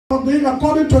of things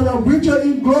according to your riches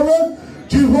in glory.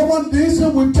 Jehovah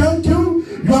Deshield, we thank you.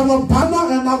 You are our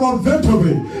banner and our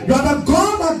victory. You are the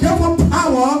God that gave us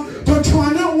power to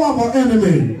triumph our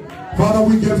enemy. Father,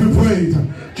 we give you praise.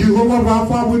 Jehovah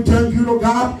Rapha, we thank you, Lord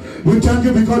God. We thank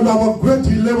you because you are a great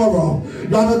deliverer.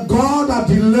 You are the God that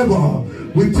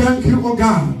delivers. We thank you, oh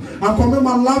God. I commit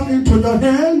my life into your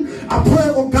hand. I pray,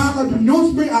 oh God, that you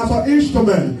use me as an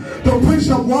instrument to preach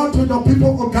the word to your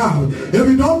people, oh God. If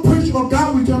we don't preach, oh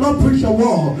God, we cannot preach the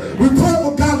word. We pray,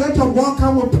 oh God, let your word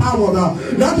come with power.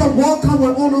 Let your word come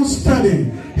with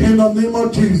understanding. In the name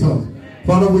of Jesus.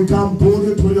 Father, we come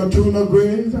boldly to your throne of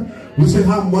grace. We say,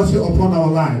 have mercy upon our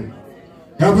life.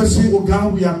 Every single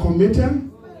God we are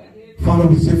committed, Father,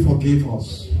 we say, forgive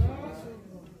us.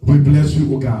 We bless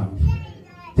you, oh God.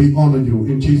 We honor you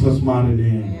in Jesus' mighty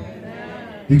name.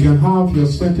 You can have your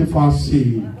sanctified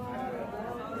seed.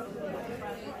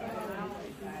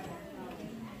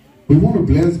 We want to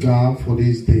bless God for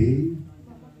this day.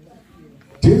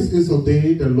 This is a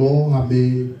day the Lord has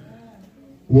made.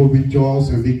 We'll rejoice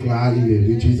and be glad in it.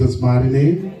 In Jesus' mighty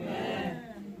name.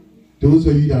 Those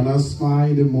of you that are not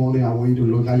smiling in the morning, I want you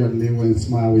to look at your neighbor and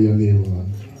smile with your neighbor.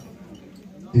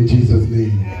 In Jesus'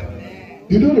 name.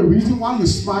 You know the reason why you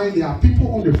smile? There are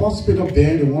people on the hospital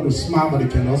bed, they want to smile, but they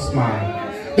cannot smile.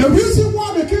 The reason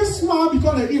why they can't smile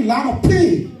because they're in a lot of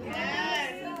pain.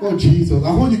 Oh, Jesus. I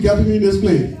hope you get me in this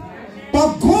place.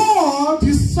 But God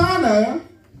decided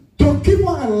to keep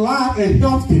us alive and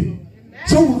healthy.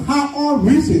 So we have all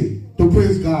reason to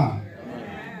praise God.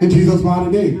 In Jesus'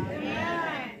 mighty name.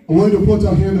 I want you to put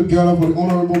your hand together for the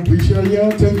honorable preacher here.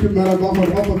 Thank you, man of God, for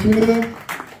the opportunity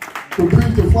to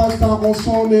preach the first time on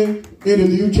Sunday in the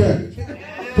new church.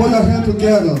 Put your hand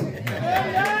together.